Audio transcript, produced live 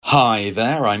Hi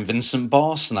there, I'm Vincent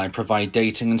Boss and I provide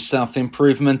dating and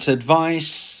self-improvement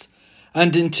advice.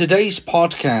 And in today's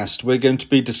podcast, we're going to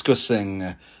be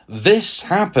discussing this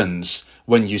happens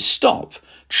when you stop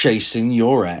chasing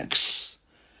your ex.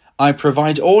 I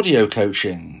provide audio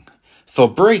coaching for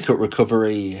breakup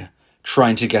recovery,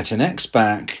 trying to get an ex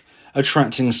back,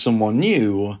 attracting someone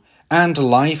new, and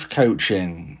life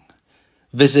coaching.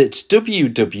 Visit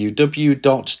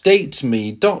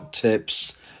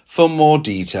www.dateme.tips for more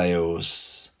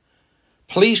details.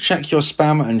 Please check your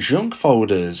spam and junk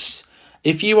folders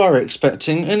if you are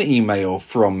expecting an email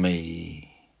from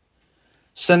me.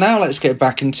 So now let's get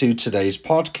back into today's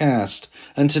podcast,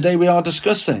 and today we are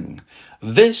discussing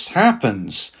this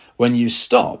happens when you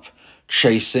stop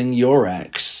chasing your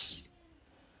ex.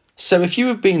 So if you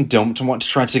have been dumped and want to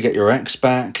try to get your ex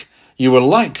back, you will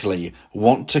likely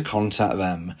want to contact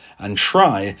them and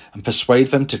try and persuade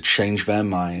them to change their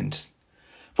mind.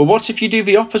 But what if you do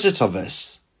the opposite of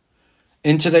this?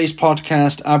 In today's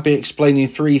podcast, I'll be explaining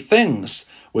 3 things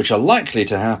which are likely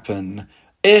to happen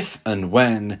if and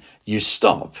when you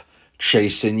stop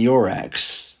chasing your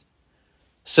ex.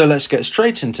 So let's get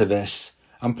straight into this,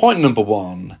 and point number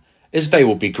 1 is they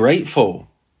will be grateful.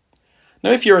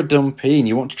 Now, if you're a dumpy and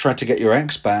you want to try to get your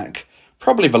ex back,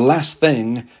 probably the last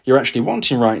thing you're actually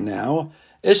wanting right now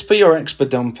is for your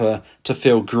ex-dumper to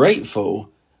feel grateful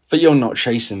that you're not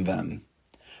chasing them.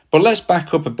 But let's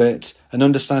back up a bit and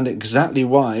understand exactly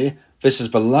why this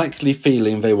is the likely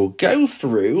feeling they will go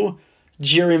through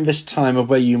during this time of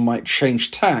where you might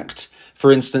change tact.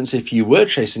 For instance, if you were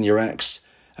chasing your ex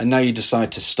and now you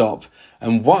decide to stop,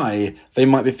 and why they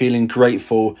might be feeling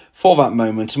grateful for that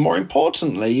moment, and more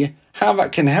importantly, how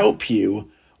that can help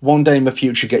you one day in the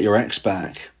future get your ex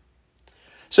back.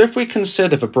 So if we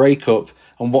consider the breakup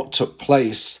and what took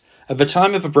place, at the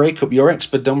time of the breakup, your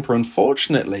ex-dumper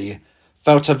unfortunately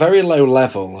felt a very low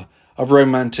level of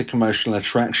romantic emotional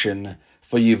attraction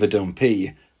for you, the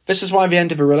dumpee. This is why they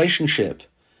ended the relationship.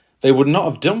 They would not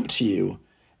have dumped you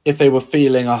if they were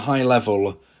feeling a high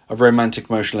level of romantic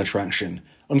emotional attraction.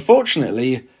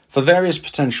 Unfortunately, for various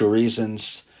potential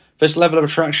reasons, this level of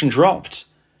attraction dropped.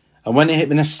 And when it hit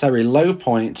the necessary low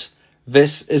point,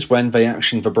 this is when they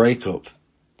actioned the breakup.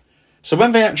 So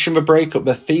when they action the breakup,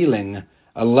 they're feeling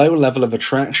a low level of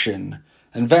attraction,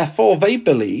 and therefore they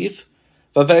believe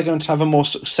that they're going to have a more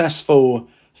successful,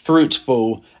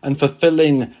 fruitful, and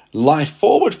fulfilling life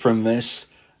forward from this,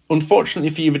 unfortunately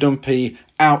for you, the dumpee,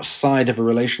 outside of a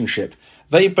relationship.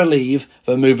 They believe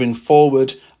that moving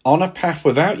forward on a path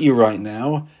without you right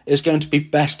now is going to be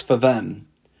best for them.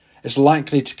 It's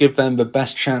likely to give them the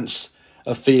best chance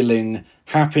of feeling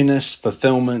happiness,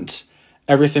 fulfillment,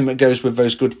 everything that goes with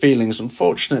those good feelings.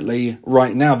 Unfortunately,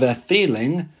 right now they're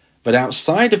feeling that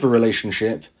outside of a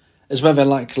relationship is where they're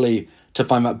likely to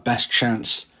find that best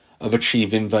chance of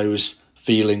achieving those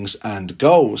feelings and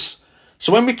goals.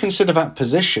 So when we consider that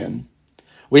position,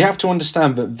 we have to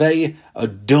understand that they are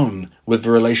done with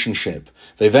the relationship.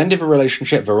 They've ended the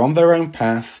relationship, they're on their own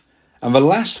path, and the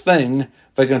last thing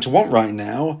they're going to want right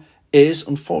now is,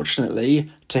 unfortunately,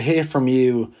 to hear from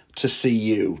you, to see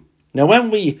you. Now,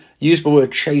 when we use the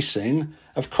word chasing,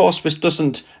 of course, this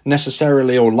doesn't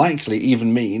necessarily or likely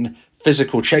even mean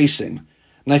physical chasing.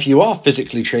 Now, if you are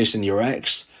physically chasing your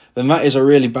ex, then that is a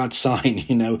really bad sign.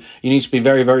 You need to be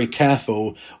very, very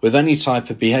careful with any type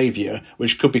of behaviour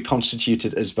which could be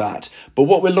constituted as that. But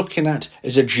what we're looking at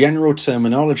is a general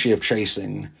terminology of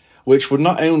chasing, which would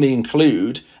not only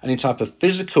include any type of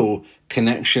physical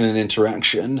connection and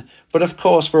interaction, but of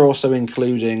course we're also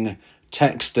including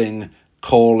texting,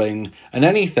 calling, and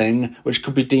anything which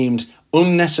could be deemed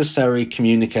unnecessary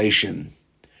communication.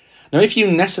 Now, if you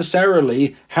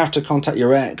necessarily have to contact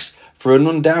your ex for an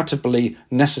undoubtedly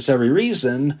necessary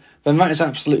reason, then that is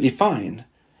absolutely fine.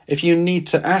 If you need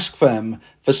to ask them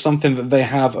for something that they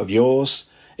have of yours,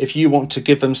 if you want to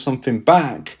give them something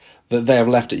back that they have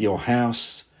left at your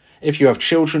house, if you have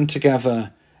children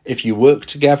together, if you work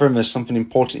together and there's something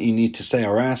important you need to say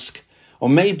or ask, or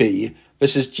maybe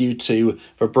this is due to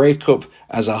the breakup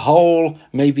as a whole,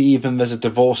 maybe even there's a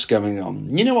divorce going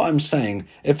on. You know what I'm saying?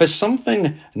 If there's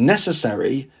something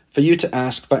necessary for you to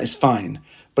ask, that is fine.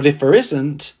 But if there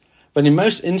isn't, then in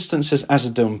most instances as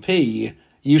a dumpee,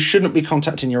 you shouldn't be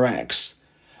contacting your ex.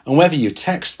 And whether you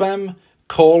text them,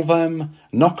 call them,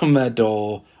 knock on their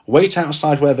door, wait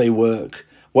outside where they work,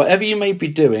 whatever you may be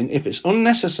doing, if it's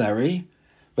unnecessary,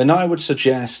 then I would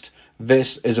suggest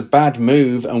this is a bad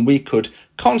move and we could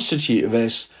constitute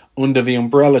this under the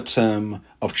umbrella term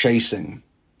of chasing.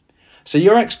 So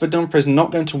your ex-dumper is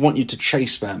not going to want you to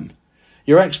chase them.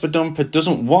 Your ex-dumper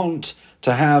doesn't want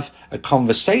to have a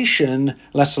conversation,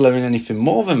 let alone anything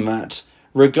more than that,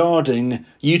 regarding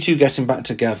you two getting back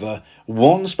together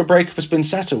once the breakup has been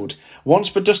settled. Once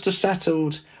the dust has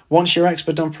settled, once your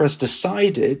ex-dumper has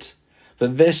decided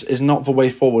that this is not the way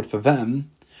forward for them,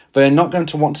 they are not going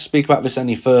to want to speak about this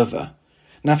any further.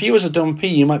 Now, if you as a dumpy,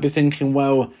 you might be thinking,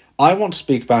 well, I want to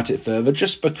speak about it further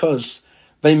just because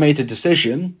they made a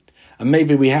decision, and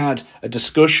maybe we had a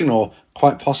discussion or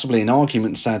quite possibly an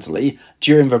argument, sadly,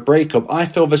 during the breakup. I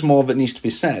feel there's more that needs to be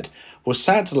said. Well,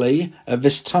 sadly, at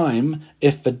this time,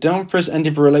 if the dumper has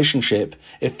ended the relationship,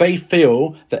 if they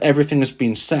feel that everything has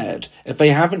been said, if they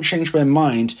haven't changed their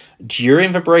mind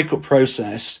during the breakup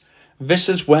process, this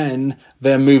is when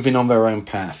they're moving on their own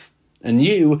path. And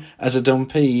you, as a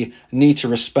dumpy, need to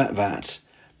respect that.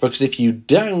 Because if you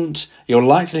don't, your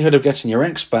likelihood of getting your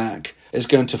ex back is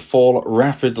going to fall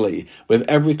rapidly. With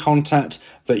every contact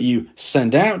that you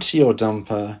send out to your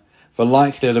dumper, the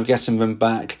likelihood of getting them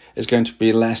back is going to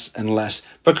be less and less.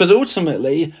 Because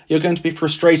ultimately, you're going to be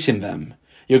frustrating them.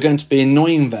 You're going to be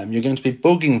annoying them. You're going to be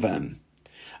bugging them.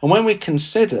 And when we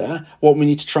consider what we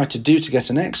need to try to do to get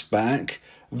an ex back,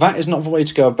 that is not the way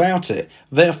to go about it.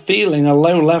 They're feeling a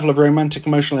low level of romantic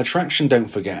emotional attraction,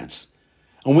 don't forget.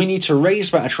 And we need to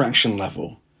raise that attraction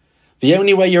level. The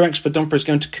only way your ex-dumper is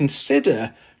going to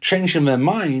consider changing their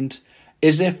mind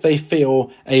is if they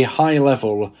feel a high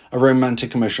level of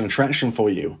romantic emotional attraction for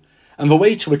you. And the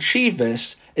way to achieve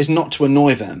this is not to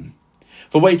annoy them.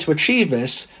 The way to achieve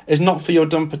this is not for your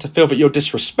dumper to feel that you're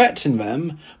disrespecting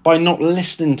them by not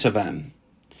listening to them.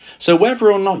 So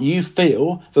whether or not you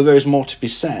feel that there is more to be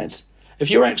said,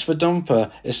 if your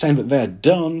ex-dumper is saying that they're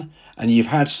done and you've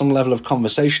had some level of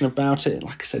conversation about it,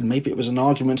 like I said, maybe it was an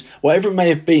argument, whatever it may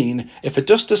have been, if the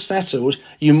dust has settled,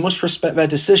 you must respect their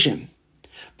decision.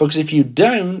 Because if you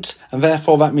don't, and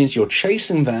therefore that means you're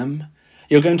chasing them,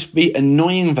 you're going to be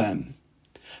annoying them.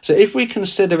 So if we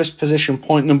consider this position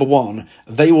point number one,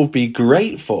 they will be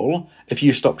grateful if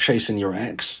you stop chasing your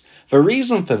ex. The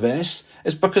reason for this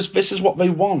is because this is what they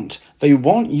want. They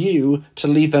want you to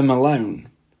leave them alone.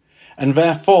 And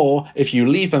therefore, if you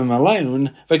leave them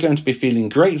alone, they're going to be feeling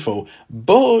grateful.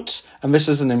 But, and this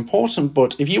is an important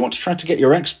but, if you want to try to get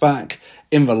your ex back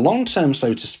in the long term,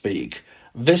 so to speak,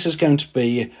 this is going to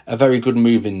be a very good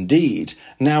move indeed.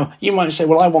 Now, you might say,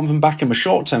 well, I want them back in the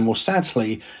short term. Well,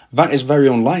 sadly, that is very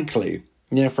unlikely.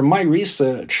 From my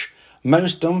research,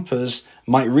 most dumpers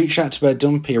might reach out to their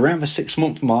dumpy around the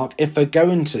 6-month mark if they're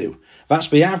going to. That's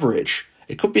the average.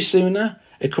 It could be sooner,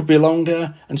 it could be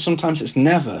longer, and sometimes it's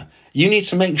never. You need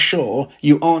to make sure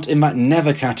you aren't in that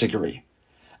never category.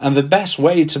 And the best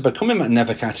way to become in that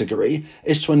never category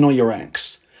is to annoy your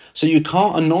ex. So you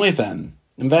can't annoy them,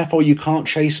 and therefore you can't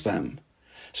chase them.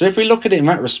 So if we look at it in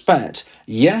that respect,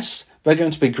 yes, they're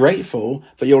going to be grateful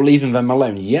that you're leaving them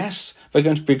alone. Yes, they're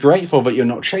going to be grateful that you're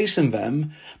not chasing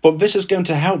them, but this is going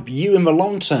to help you in the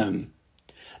long term.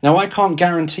 Now, I can't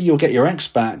guarantee you'll get your ex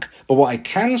back, but what I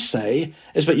can say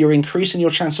is that you're increasing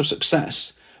your chance of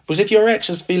success. Because if your ex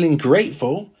is feeling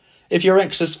grateful, if your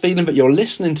ex is feeling that you're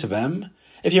listening to them,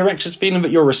 if your ex is feeling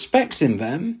that you're respecting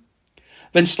them,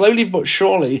 then slowly but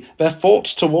surely their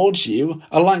thoughts towards you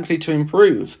are likely to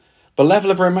improve. The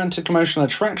level of romantic emotional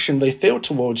attraction they feel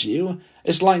towards you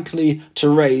is likely to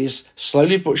raise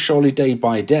slowly but surely day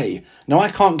by day. Now, I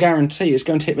can't guarantee it's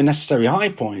going to hit the necessary high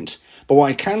point, but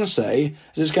what I can say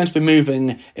is it's going to be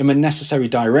moving in the necessary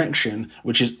direction,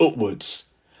 which is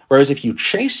upwards. Whereas if you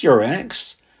chase your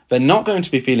ex, they're not going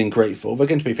to be feeling grateful. They're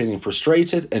going to be feeling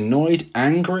frustrated, annoyed,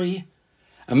 angry.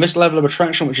 And this level of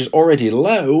attraction, which is already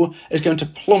low, is going to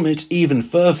plummet even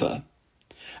further.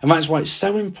 And that's why it's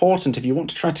so important, if you want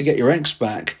to try to get your ex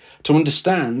back, to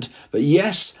understand that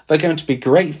yes, they're going to be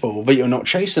grateful that you're not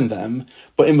chasing them,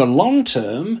 but in the long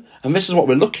term, and this is what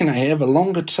we're looking at here, the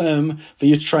longer term for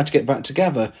you to try to get back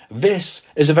together, this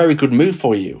is a very good move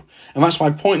for you. And that's why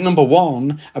point number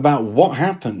one about what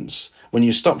happens when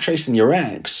you stop chasing your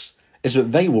ex is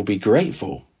that they will be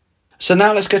grateful. So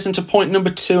now let's get into point number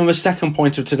two and the second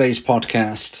point of today's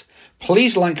podcast.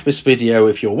 Please like this video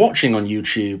if you're watching on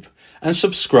YouTube and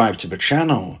subscribe to the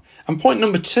channel. And point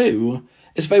number two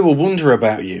is they will wonder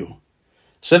about you.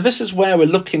 So this is where we're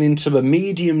looking into the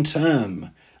medium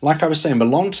term. Like I was saying, the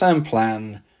long-term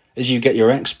plan is you get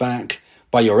your ex back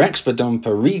by your ex-dumper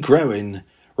regrowing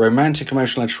romantic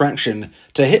emotional attraction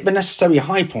to hit the necessary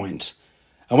high point.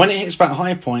 And when it hits that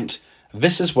high point,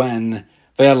 this is when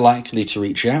they are likely to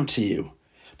reach out to you.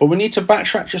 But we need to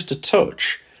backtrack just a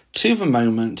touch to the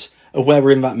moment of where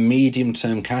we're in that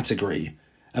medium-term category.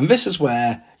 And this is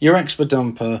where your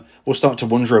ex-dumper will start to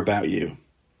wonder about you.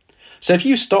 So if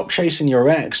you stop chasing your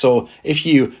ex, or if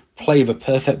you play the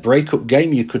perfect breakup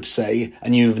game, you could say,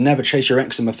 and you've never chased your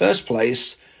ex in the first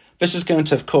place, This is going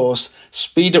to, of course,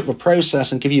 speed up the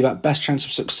process and give you that best chance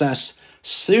of success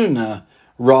sooner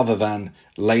rather than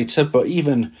later. But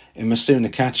even in the sooner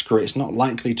category, it's not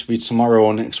likely to be tomorrow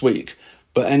or next week.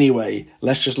 But anyway,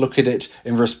 let's just look at it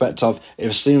in respect of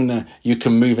if sooner you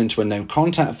can move into a no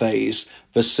contact phase,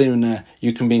 the sooner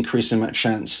you can be increasing that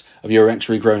chance of your ex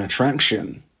regrowing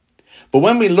attraction. But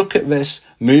when we look at this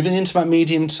moving into that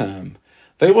medium term,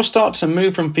 they will start to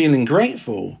move from feeling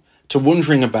grateful to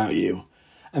wondering about you.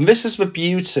 And this is the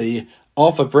beauty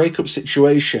of a breakup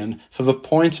situation for the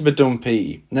point of a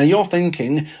dumpee. Now you're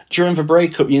thinking during the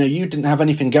breakup, you didn't have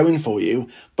anything going for you,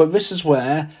 but this is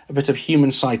where a bit of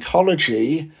human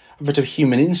psychology, a bit of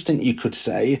human instinct, you could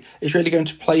say, is really going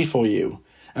to play for you.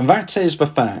 And that is the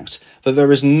fact that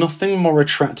there is nothing more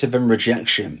attractive than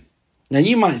rejection. Now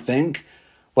you might think,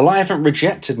 well, I haven't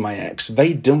rejected my ex,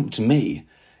 they dumped me.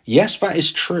 Yes, that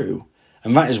is true.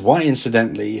 And that is why,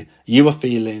 incidentally, you are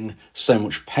feeling so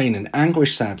much pain and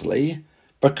anguish, sadly,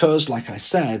 because, like I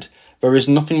said, there is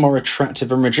nothing more attractive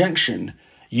than rejection.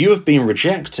 You have been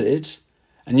rejected,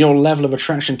 and your level of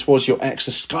attraction towards your ex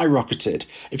has skyrocketed.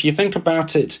 If you think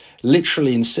about it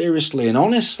literally and seriously and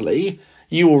honestly,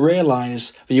 you will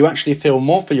realise that you actually feel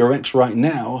more for your ex right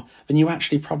now than you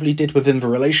actually probably did within the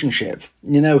relationship.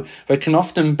 There can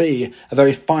often be a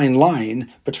very fine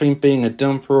line between being a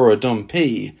dumper or a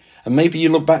dumpee. And maybe you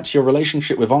look back to your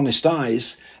relationship with honest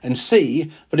eyes and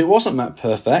see that it wasn't that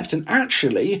perfect, and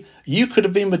actually, you could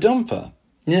have been the dumper.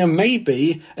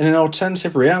 Maybe in an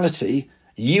alternative reality,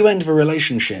 you end the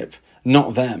relationship,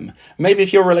 not them. Maybe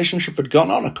if your relationship had gone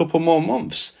on a couple more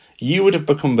months, you would have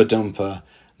become the dumper,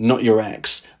 not your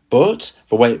ex. But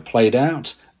the way it played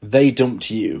out, they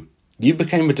dumped you. You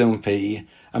became a dumpee,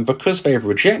 and because they have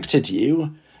rejected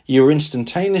you, you're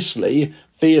instantaneously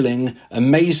feeling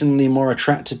amazingly more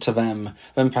attracted to them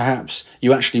than perhaps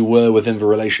you actually were within the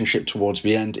relationship towards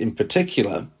the end in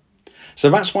particular. So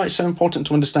that's why it's so important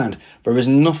to understand there is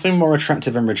nothing more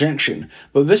attractive than rejection,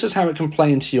 but this is how it can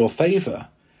play into your favour.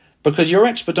 Because your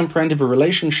ex dumper ended the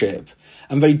relationship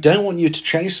and they don't want you to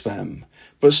chase them,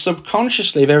 but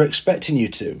subconsciously they're expecting you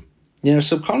to.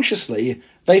 Subconsciously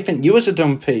they think you as a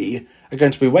dumpee are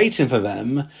going to be waiting for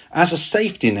them as a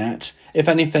safety net if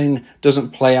anything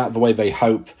doesn't play out the way they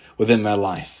hope within their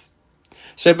life.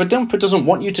 So the dumper doesn't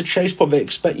want you to chase what they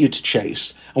expect you to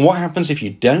chase. And what happens if you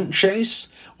don't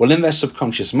chase? Well, in their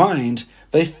subconscious mind,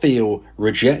 they feel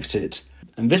rejected.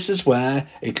 And this is where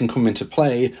it can come into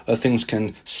play, where things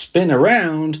can spin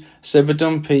around, so the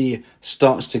dumpee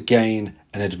starts to gain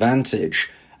an advantage.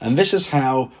 And this is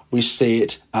how we see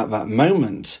it at that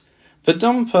moment. The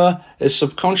dumper is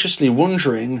subconsciously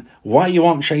wondering why you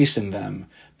aren't chasing them,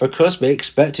 because they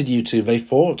expected you to. They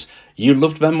thought you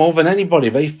loved them more than anybody.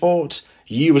 They thought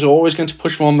you was always going to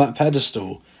push them on that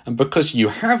pedestal. And because you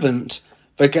haven't,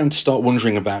 they're going to start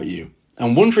wondering about you.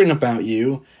 And wondering about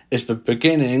you is the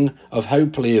beginning of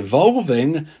hopefully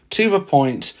evolving to the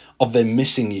point of them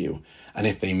missing you. And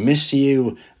if they miss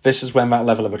you, this is when that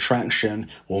level of attraction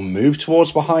will move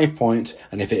towards the high point.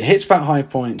 And if it hits that high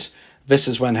point, this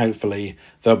is when hopefully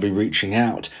they'll be reaching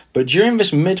out. But during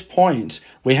this midpoint,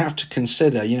 we have to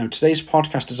consider, today's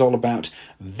podcast is all about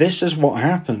this is what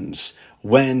happens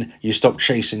when you stop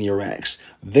chasing your ex.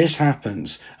 This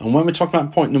happens. And when we're talking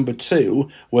about point number 2,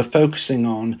 we're focusing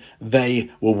on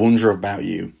they will wonder about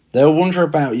you. They'll wonder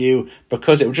about you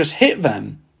because it will just hit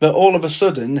them that all of a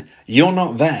sudden you're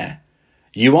not there.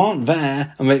 You aren't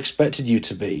there and they expected you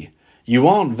to be. You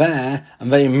aren't there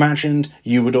and they imagined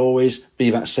you would always be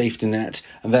that safety net,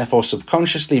 and therefore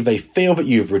subconsciously they feel that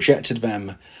you've rejected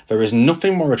them. There is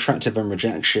nothing more attractive than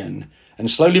rejection. And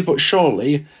slowly but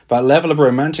surely, that level of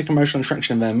romantic emotional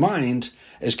attraction in their mind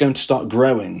is going to start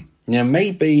growing.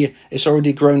 Maybe it's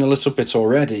already grown a little bit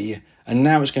already, and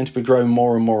now it's going to be growing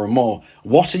more and more and more.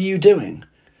 What are you doing?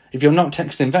 If you're not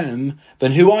texting them,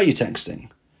 then who are you texting?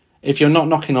 If you're not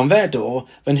knocking on their door,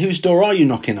 then whose door are you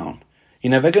knocking on?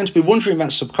 They're going to be wondering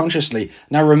that subconsciously.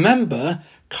 Now remember,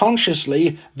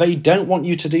 consciously, they don't want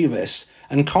you to do this.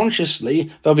 And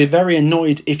consciously, they'll be very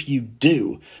annoyed if you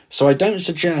do. So I don't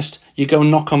suggest you go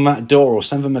knock on that door or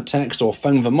send them a text or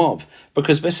phone them up,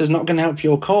 because this is not going to help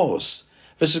your cause.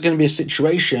 This is going to be a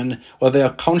situation where they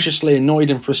are consciously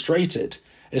annoyed and frustrated.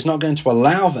 It's not going to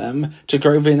allow them to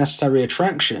grow the necessary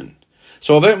attraction.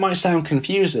 So although it might sound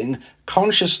confusing,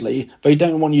 consciously they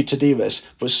don't want you to do this,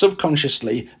 but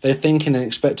subconsciously they're thinking and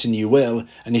expecting you will,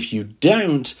 and if you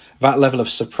don't, that level of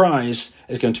surprise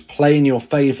is going to play in your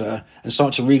favour and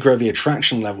start to regrow the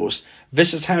attraction levels.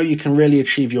 This is how you can really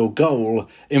achieve your goal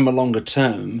in the longer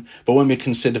term, but when we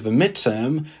consider the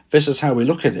midterm, this is how we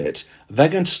look at it. They're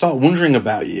going to start wondering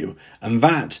about you, and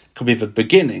that could be the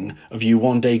beginning of you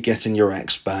one day getting your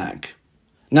ex back.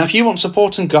 Now, if you want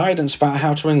support and guidance about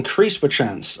how to increase the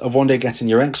chance of one day getting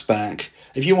your ex back,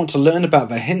 if you want to learn about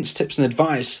the hints, tips and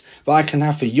advice that I can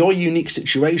have for your unique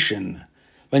situation,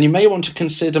 then you may want to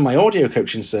consider my audio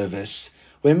coaching service,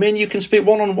 where me and you can speak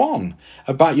one-on-one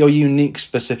about your unique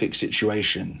specific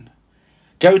situation.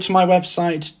 Go to my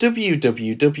website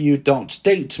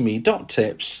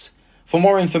www.dateme.tips for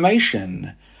more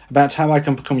information about how I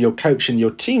can become your coach and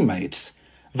your teammate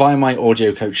via my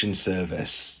audio coaching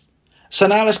service. So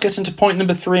now let's get into point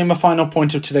number 3 and the final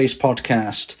point of today's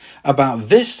podcast about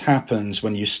this happens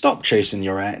when you stop chasing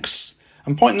your ex.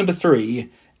 And point number 3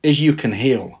 is you can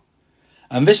heal.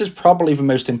 And this is probably the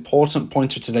most important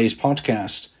point of today's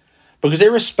podcast, because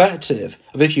irrespective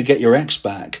of if you get your ex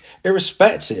back,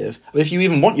 irrespective of if you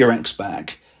even want your ex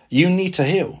back, you need to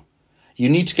heal. You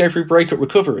need to go through breakup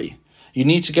recovery. You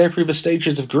need to go through the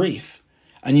stages of grief,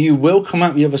 and you will come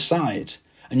out the other side.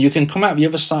 And you can come out the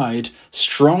other side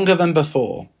stronger than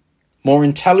before, more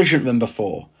intelligent than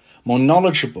before, more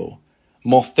knowledgeable,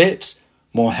 more fit,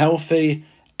 more healthy.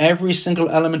 Every single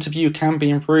element of you can be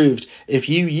improved if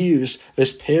you use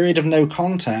this period of no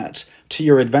contact to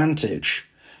your advantage.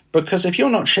 Because if you're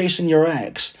not chasing your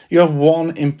ex, you have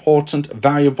one important,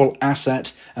 valuable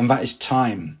asset, and that is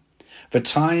time. The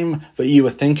time that you were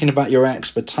thinking about your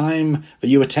ex, the time that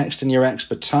you were texting your ex,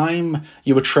 the time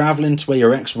you were travelling to where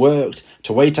your ex worked,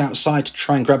 to wait outside to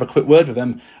try and grab a quick word with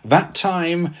them, that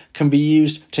time can be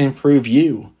used to improve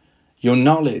you, your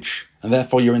knowledge, and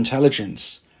therefore your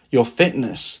intelligence, your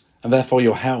fitness, and therefore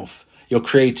your health, your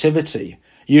creativity.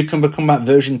 You can become that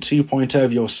version 2.0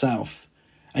 of yourself.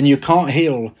 And you can't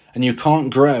heal, and you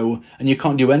can't grow, and you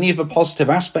can't do any of the positive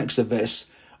aspects of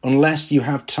this unless you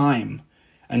have time.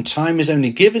 And time is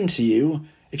only given to you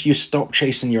if you stop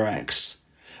chasing your ex.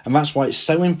 And that's why it's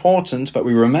so important that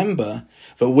we remember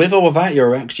that with or without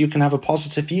your ex, you can have a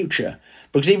positive future.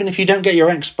 Because even if you don't get your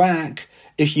ex back,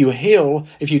 if you heal,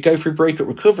 if you go through breakup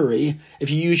recovery, if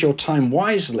you use your time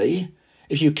wisely,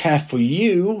 if you care for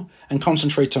you and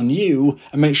concentrate on you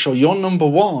and make sure you're number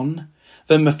one,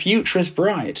 then the future is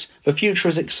bright. The future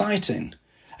is exciting.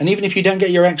 And even if you don't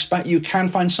get your ex back, you can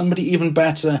find somebody even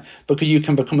better because you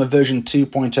can become a version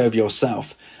 2.0 of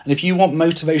yourself. And if you want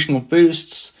motivational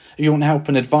boosts, if you want help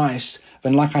and advice,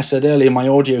 then like I said earlier, my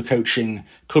audio coaching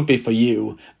could be for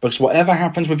you. Because whatever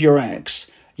happens with your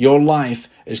ex, your life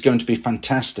is going to be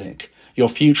fantastic. Your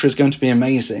future is going to be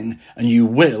amazing, and you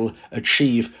will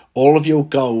achieve all of your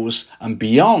goals and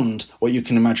beyond what you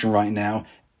can imagine right now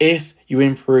if you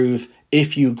improve,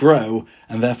 if you grow,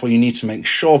 and therefore you need to make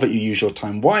sure that you use your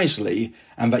time wisely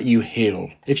and that you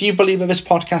heal. If you believe that this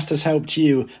podcast has helped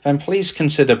you, then please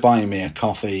consider buying me a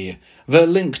coffee. The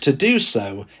link to do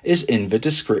so is in the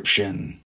description.